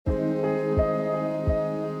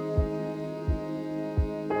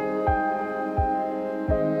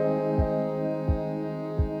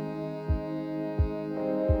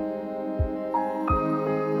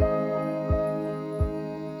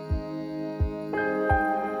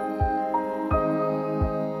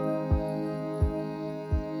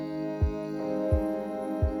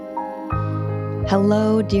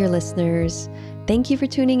Hello, dear listeners. Thank you for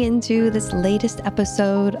tuning into this latest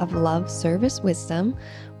episode of Love, Service, Wisdom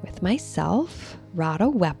with myself, Rada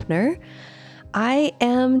Wepner. I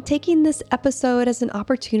am taking this episode as an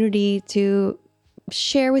opportunity to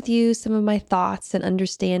share with you some of my thoughts and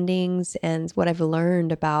understandings and what I've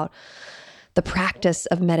learned about the practice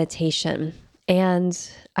of meditation. And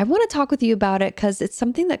I want to talk with you about it because it's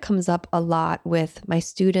something that comes up a lot with my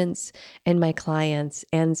students and my clients.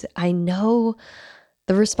 And I know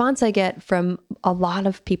the response I get from a lot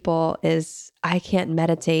of people is, I can't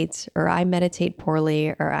meditate, or I meditate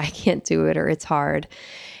poorly, or I can't do it, or it's hard.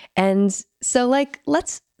 And so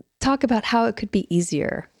let's talk about how it could be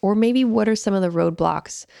easier, or maybe what are some of the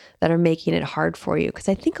roadblocks that are making it hard for you? Because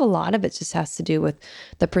I think a lot of it just has to do with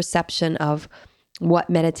the perception of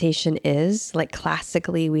what meditation is. Like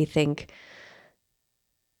classically, we think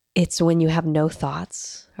it's when you have no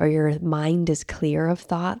thoughts or your mind is clear of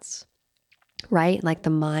thoughts, right? Like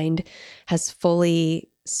the mind has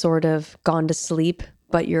fully sort of gone to sleep,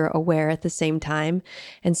 but you're aware at the same time.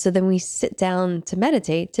 And so then we sit down to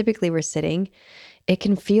meditate. Typically we're sitting. It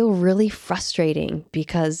can feel really frustrating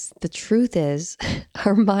because the truth is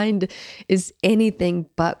our mind is anything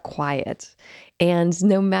but quiet. And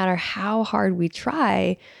no matter how hard we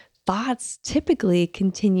try, thoughts typically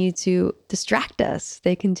continue to distract us.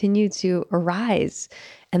 They continue to arise.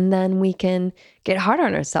 And then we can get hard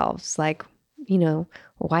on ourselves. Like,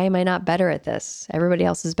 why am I not better at this? Everybody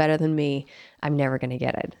else is better than me. I'm never going to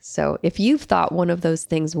get it. So if you've thought one of those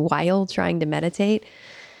things while trying to meditate,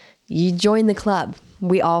 you join the club.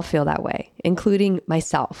 We all feel that way, including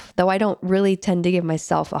myself, though I don't really tend to give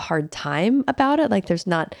myself a hard time about it. Like there's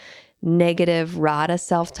not negative Rada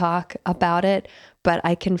self-talk about it, but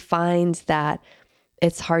I can find that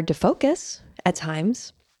it's hard to focus at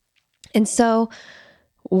times. And so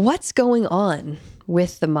what's going on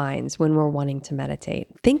with the minds when we're wanting to meditate?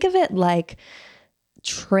 Think of it like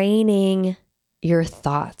training your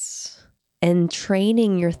thoughts. And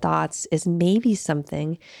training your thoughts is maybe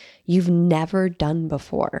something you've never done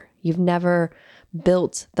before. You've never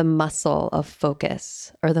built the muscle of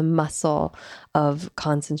focus or the muscle of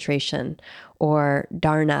concentration, or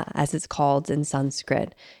dharana as it's called in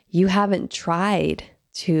Sanskrit. You haven't tried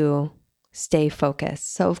to stay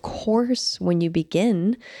focused. So of course, when you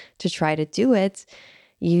begin to try to do it,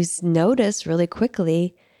 you notice really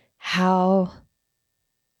quickly how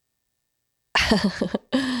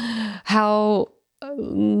how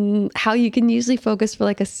you can usually focus for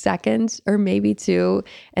like a second or maybe two,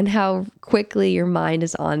 and how quickly your mind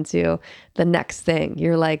is on to the next thing.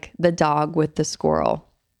 You're like the dog with the squirrel.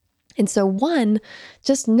 And so one,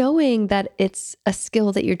 just knowing that it's a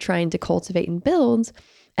skill that you're trying to cultivate and build,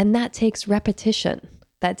 and that takes repetition.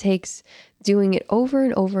 That takes doing it over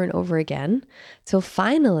and over and over again till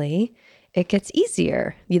finally it gets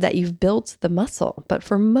easier, that you've built the muscle. But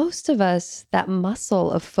for most of us, that muscle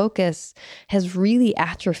of focus has really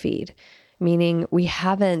atrophied, meaning we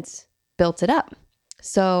haven't built it up.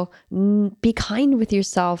 So be kind with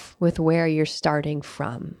yourself with where you're starting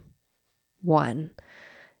from. One,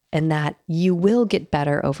 and that you will get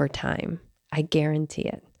better over time. I guarantee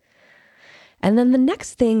it. And then the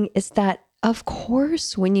next thing is that, of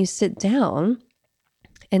course, when you sit down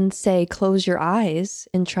and say, close your eyes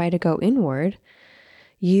and try to go inward,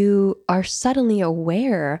 you are suddenly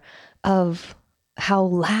aware of how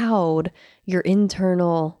loud your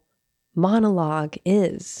internal monologue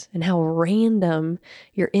is and how random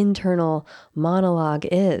your internal monologue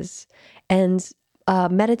is. And a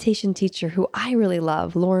meditation teacher who I really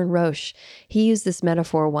love, Lauren Roche, he used this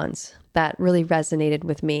metaphor once that really resonated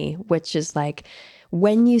with me, which is like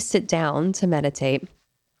when you sit down to meditate,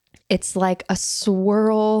 it's like a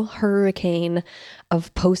swirl hurricane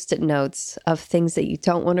of Post-it notes of things that you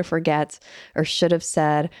don't want to forget or should have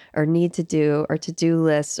said or need to do, or to-do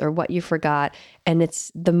lists or what you forgot. And it's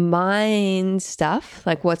the mind stuff,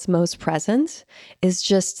 like what's most present is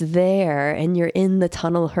just there, and you're in the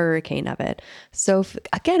tunnel hurricane of it. So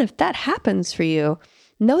if that happens for you,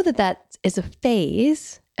 know that that is a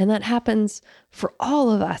phase, and that happens for all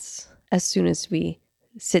of us as soon as we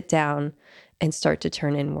sit down and start to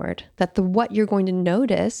turn inward. That what you're going to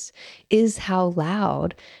notice is how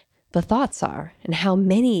loud the thoughts are and how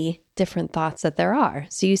many different thoughts that there are.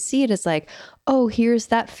 So you see it as like, oh, here's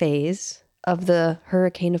that phase of the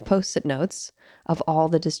hurricane of Post-it notes of all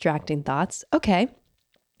the distracting thoughts. Okay,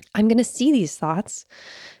 I'm going to see these thoughts.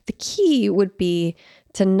 The key would be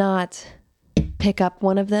to not pick up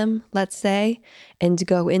one of them, let's say, and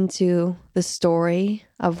go into the story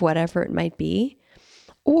of whatever it might be.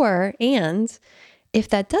 And if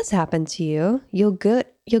that does happen to you, you'll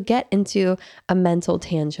get you'll get into a mental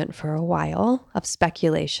tangent for a while of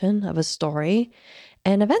speculation of a story.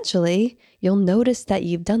 And eventually you'll notice that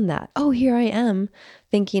you've done that. Oh, here I am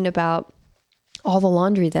thinking about all the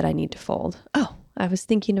laundry that I need to fold. Oh, I was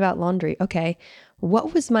thinking about laundry. Okay,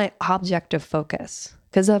 what was my object of focus?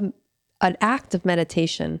 Because an act of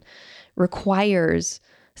meditation requires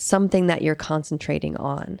something that you're concentrating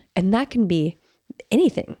on. And that can be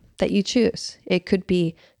anything that you choose. It could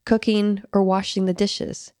be cooking or washing the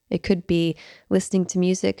dishes. It could be listening to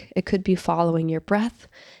music. It could be following your breath.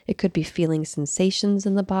 It could be feeling sensations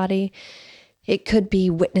in the body. It could be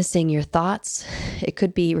witnessing your thoughts. It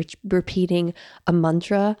could be repeating a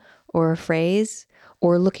mantra or a phrase,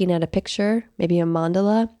 or looking at a picture, maybe a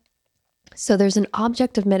mandala. So there's an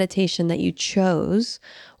object of meditation that you chose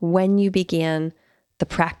when you began the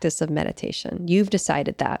practice of meditation. You've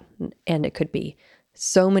decided that, and it could be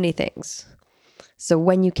so many things. So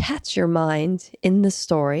when you catch your mind in the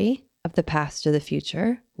story of the past or the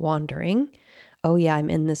future, wandering, oh yeah, I'm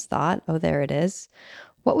in this thought. Oh, there it is.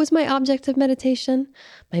 What was my object of meditation?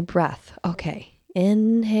 My breath. Okay.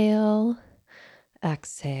 Inhale,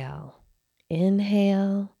 exhale,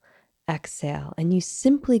 inhale, exhale. And you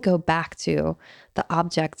simply go back to the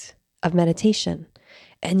object of meditation.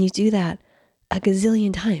 And you do that a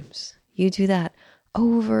gazillion times. You do that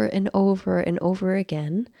over and over and over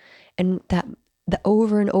again. And that the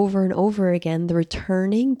over and over and over again, the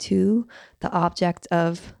returning to the object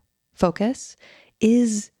of focus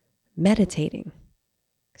is meditating.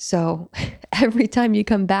 So every time you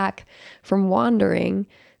come back from wandering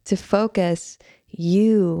to focus,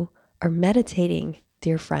 you are meditating,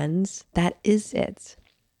 dear friends. That is it.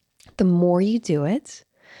 The more you do it,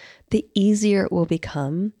 the easier it will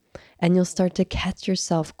become, and you'll start to catch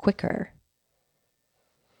yourself quicker.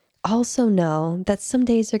 Also know that some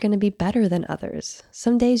days are going to be better than others.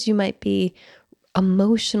 Some days you might be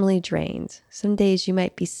emotionally drained. Some days you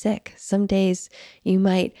might be sick. Some days you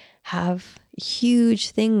might have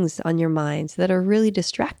huge things on your mind that are really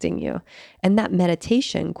distracting you. And that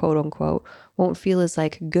meditation, quote unquote, won't feel as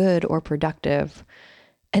like good or productive.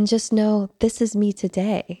 And just know this is me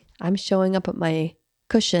today. I'm showing up at my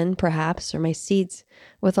cushion, perhaps, or my seats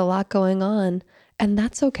with a lot going on, and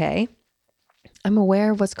that's okay. I'm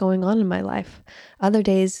aware of what's going on in my life. Other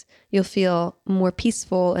days, you'll feel more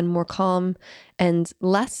peaceful and more calm and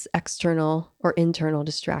less external or internal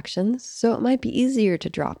distractions, so it might be easier to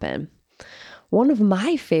drop in. One of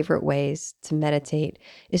my favorite ways to meditate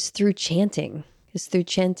is through chanting,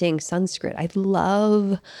 Sanskrit. I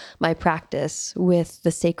love my practice with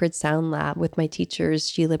the Sacred Sound Lab with my teachers,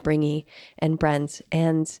 Sheila Bringy and Brent.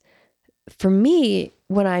 And for me,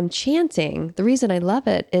 when I'm chanting, the reason I love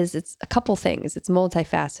it is it's a couple things. It's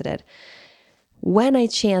multifaceted. When I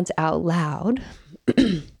chant out loud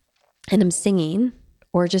and I'm singing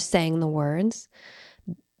or just saying the words,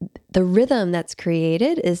 the rhythm that's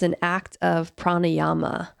created is an act of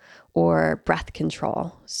pranayama or breath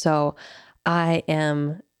control. So I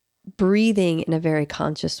am breathing in a very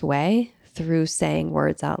conscious way through saying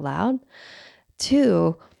words out loud.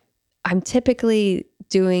 2, I'm typically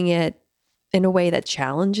doing it in a way that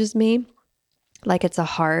challenges me, like it's a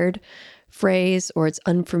hard phrase or it's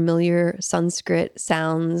unfamiliar Sanskrit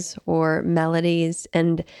sounds or melodies.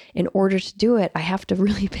 And in order to do it, I have to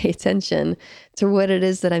really pay attention to what it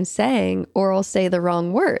is that I'm saying, or I'll say the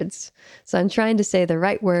wrong words. So I'm trying to say the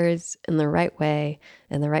right words in the right way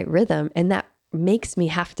and the right rhythm. And that makes me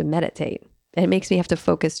have to meditate. And it makes me have to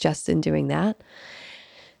focus just in doing that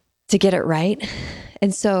to get it right.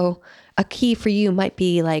 And so a key for you might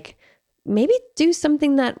be like, maybe do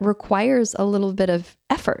something that requires a little bit of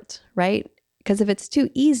effort, right? Because if it's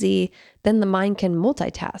too easy, then the mind can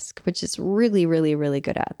multitask, which is really, really, really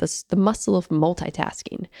good at. The muscle of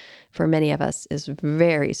multitasking for many of us is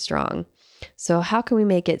very strong. So how can we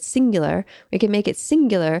make it singular? We can make it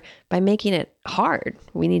singular by making it hard.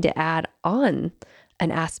 We need to add on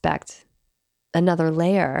an aspect, another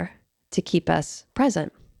layer to keep us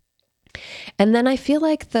present. And then I feel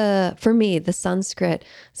like for me, the Sanskrit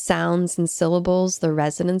sounds and syllables, the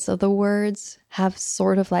resonance of the words have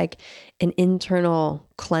sort of like an internal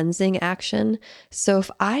cleansing action. So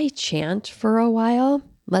if I chant for a while,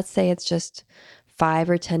 let's say it's just 5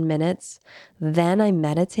 or 10 minutes, then I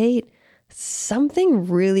meditate, something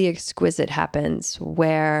really exquisite happens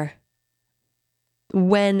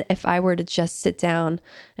if I were to just sit down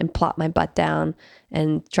and plop my butt down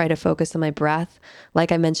and try to focus on my breath,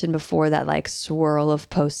 like I mentioned before, that like swirl of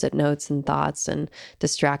Post-it notes and thoughts and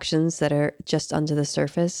distractions that are just under the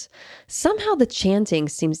surface, somehow the chanting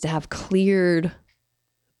seems to have cleared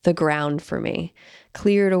the ground for me,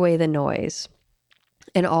 cleared away the noise.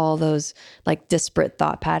 and all those like disparate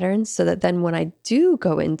thought patterns, so that then when I do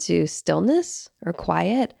go into stillness or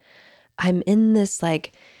quiet, I'm in this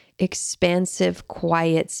like expansive,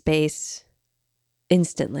 quiet space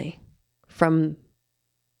instantly from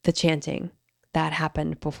the chanting that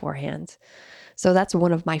happened beforehand. So that's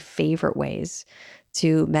one of my favorite ways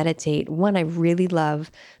to meditate. One, I really love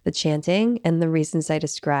the chanting and the reasons I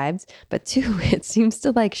described, but two, it seems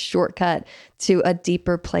to like shortcut to a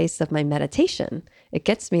deeper place of my meditation. It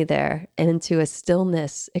gets me there and into a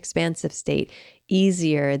stillness, expansive state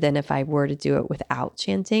easier than if I were to do it without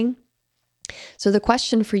chanting. So the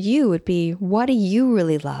question for you would be, what do you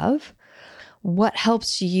really love? What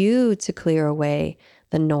helps you to clear away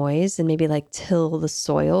the noise and maybe like till the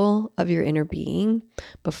soil of your inner being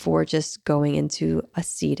before just going into a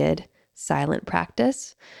seated silent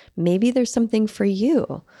practice? Maybe there's something for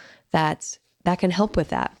you that can help with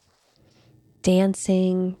that.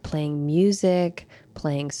 Dancing, playing music,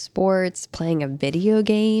 playing sports, playing a video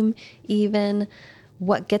game, even.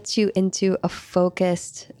 What gets you into a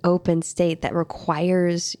focused, open state that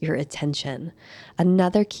requires your attention?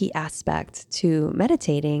 Another key aspect to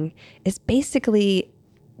meditating is basically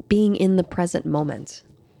being in the present moment.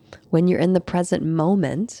 When you're in the present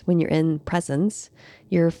moment, when you're in presence,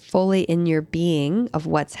 you're fully in your being of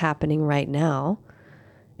what's happening right now.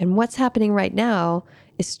 And what's happening right now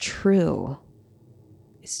is true.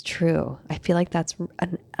 It's true. I feel like that's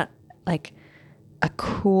a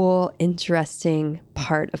cool, interesting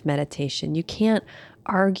part of meditation. You can't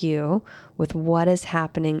argue with what is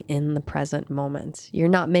happening in the present moment. You're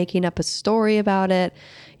not making up a story about it.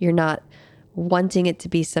 You're not wanting it to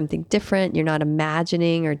be something different. You're not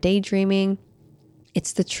imagining or daydreaming.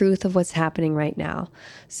 It's the truth of what's happening right now.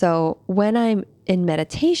 So when I'm in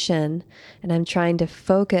meditation and I'm trying to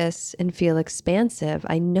focus and feel expansive,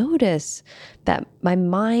 I notice that my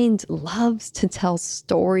mind loves to tell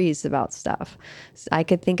stories about stuff. So I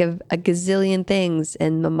could think of a gazillion things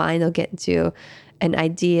and the mind will get into an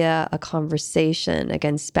idea, a conversation,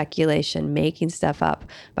 again, speculation, making stuff up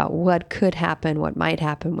about what could happen, what might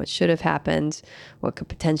happen, what should have happened, what could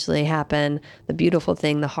potentially happen, the beautiful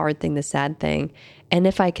thing, the hard thing, the sad thing. And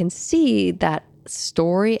if I can see that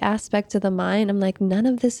story aspect of the mind, I'm like, none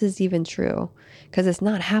of this is even true because it's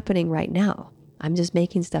not happening right now. I'm just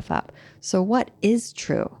making stuff up. So what is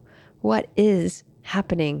true? What is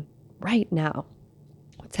happening right now?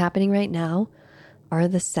 What's happening right now are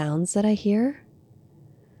the sounds that I hear.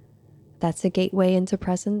 That's a gateway into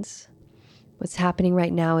presence. What's happening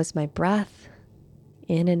right now is my breath,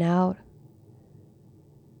 in and out.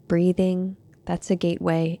 Breathing, that's a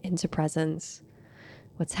gateway into presence.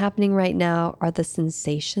 What's happening right now are the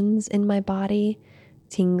sensations in my body,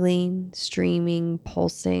 tingling, streaming,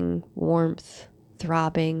 pulsing, warmth,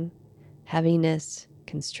 throbbing, heaviness,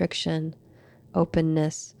 constriction,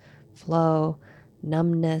 openness, flow,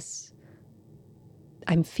 numbness.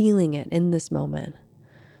 I'm feeling it in this moment.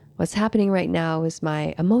 What's happening right now is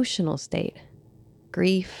my emotional state,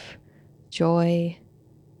 grief, joy,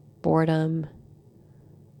 boredom,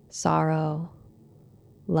 sorrow,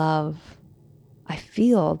 love. I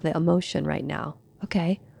feel the emotion right now.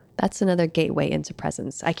 Okay, that's another gateway into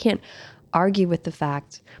presence. I can't argue with the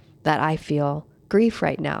fact that I feel grief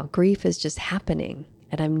right now. Grief is just happening,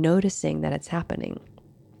 and I'm noticing that it's happening.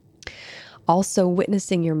 Also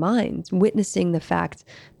witnessing your mind, witnessing the fact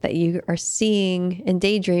that you are seeing and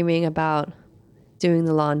daydreaming about doing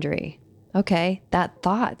the laundry. Okay, that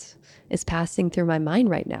thought is passing through my mind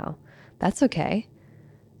right now. That's okay.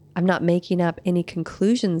 I'm not making up any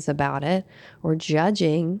conclusions about it or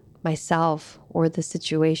judging myself or the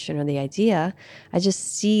situation or the idea. I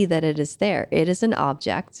just see that it is there. It is an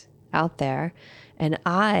object out there, and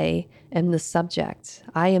I am the subject.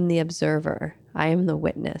 I am the observer. I am the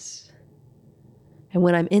witness. And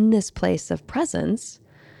when I'm in this place of presence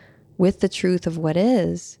with the truth of what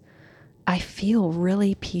is, I feel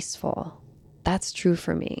really peaceful. That's true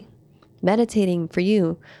for me. Meditating for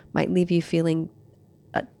you might leave you feeling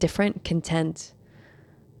different, content,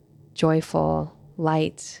 joyful,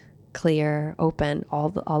 light, clear, open,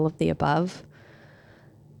 all of the above.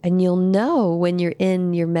 And you'll know when you're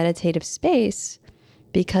in your meditative space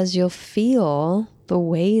because you'll feel the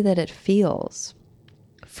way that it feels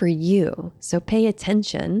for you. So pay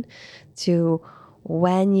attention to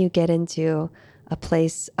when you get into a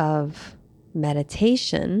place of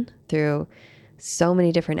meditation through so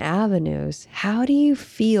many different avenues. How do you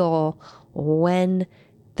feel when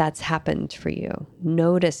that's happened for you?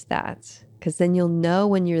 Notice that, because then you'll know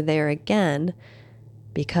when you're there again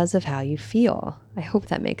because of how you feel. I hope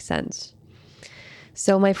that makes sense.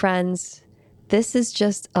 So my friends, this is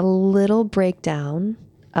just a little breakdown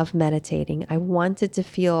of meditating. I want it to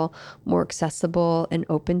feel more accessible and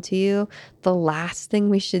open to you. The last thing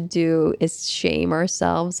we should do is shame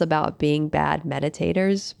ourselves about being bad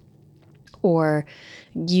meditators, or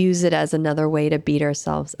use it as another way to beat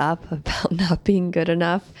ourselves up about not being good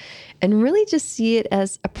enough, and really just see it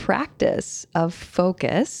as a practice of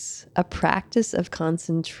focus, a practice of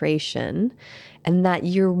concentration, and that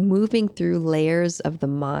you're moving through layers of the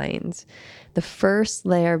mind. The first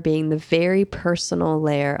layer being the very personal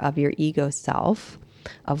layer of your ego self,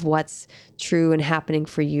 of what's true and happening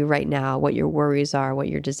for you right now, what your worries are, what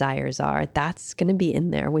your desires are. That's going to be in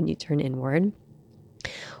there when you turn inward.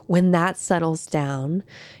 When that settles down,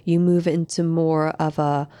 you move into more of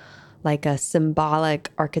a symbolic,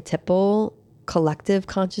 archetypal, collective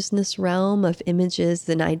consciousness realm of images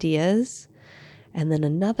and ideas. And then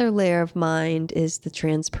another layer of mind is the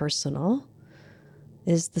transpersonal,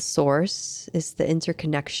 is the source, is the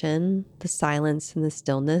interconnection, the silence and the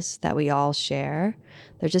stillness that we all share.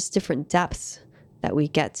 They're just different depths that we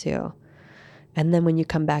get to. And then when you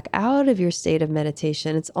come back out of your state of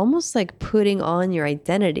meditation, it's almost like putting on your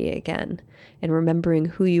identity again and remembering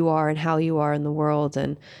who you are and how you are in the world.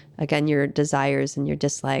 And again, your desires and your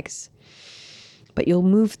dislikes. But you'll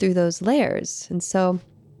move through those layers. And so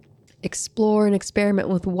explore and experiment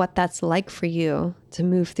with what that's like for you to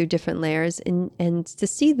move through different layers and to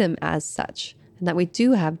see them as such. And that we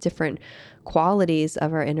do have different qualities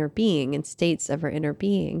of our inner being and states of our inner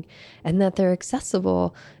being, and that they're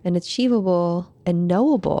accessible and achievable and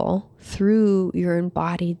knowable through your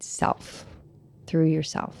embodied self, through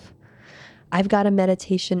yourself. I've got a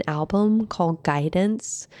meditation album called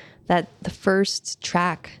Guidance that the first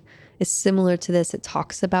track is similar to this. It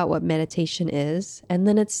talks about what meditation is, and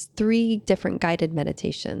then it's 3 different guided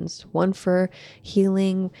meditations, one for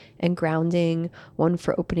healing and grounding, one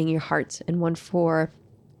for opening your heart, and one for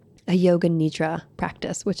a yoga nidra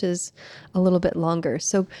practice, which is a little bit longer.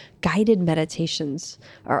 So guided meditations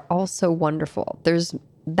are also wonderful. There's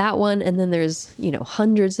that one, and then there's,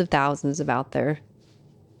 hundreds of thousands of out there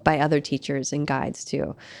by other teachers and guides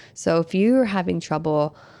too. So if you're having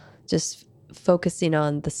trouble just focusing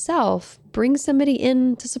on the self, bring somebody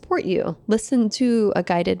in to support you. Listen to a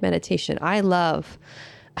guided meditation. I love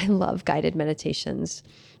guided meditations.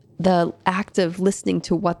 The act of listening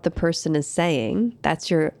to what the person is saying,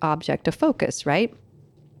 that's your object of focus, right?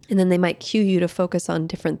 And then they might cue you to focus on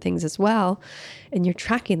different things as well. And you're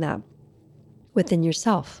tracking that within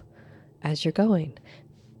yourself as you're going.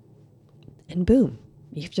 And boom,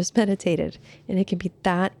 you've just meditated. And it can be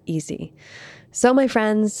that easy. So my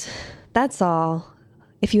friends, that's all.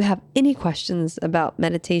 If you have any questions about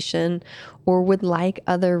meditation or would like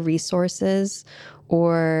other resources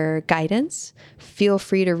or guidance, feel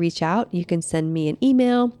free to reach out. You can send me an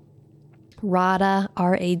email, Radha,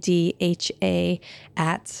 Radha,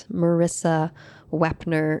 at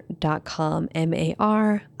marissawepner.com,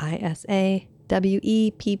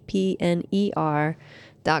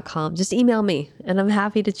 MarisaWeppner.com. Just email me and I'm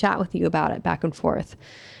happy to chat with you about it back and forth.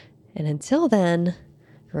 And until then,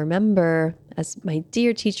 remember, as my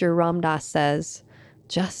dear teacher Ram Dass says,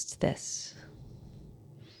 just this.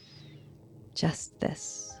 Just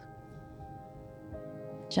this.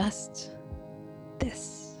 Just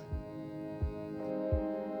this.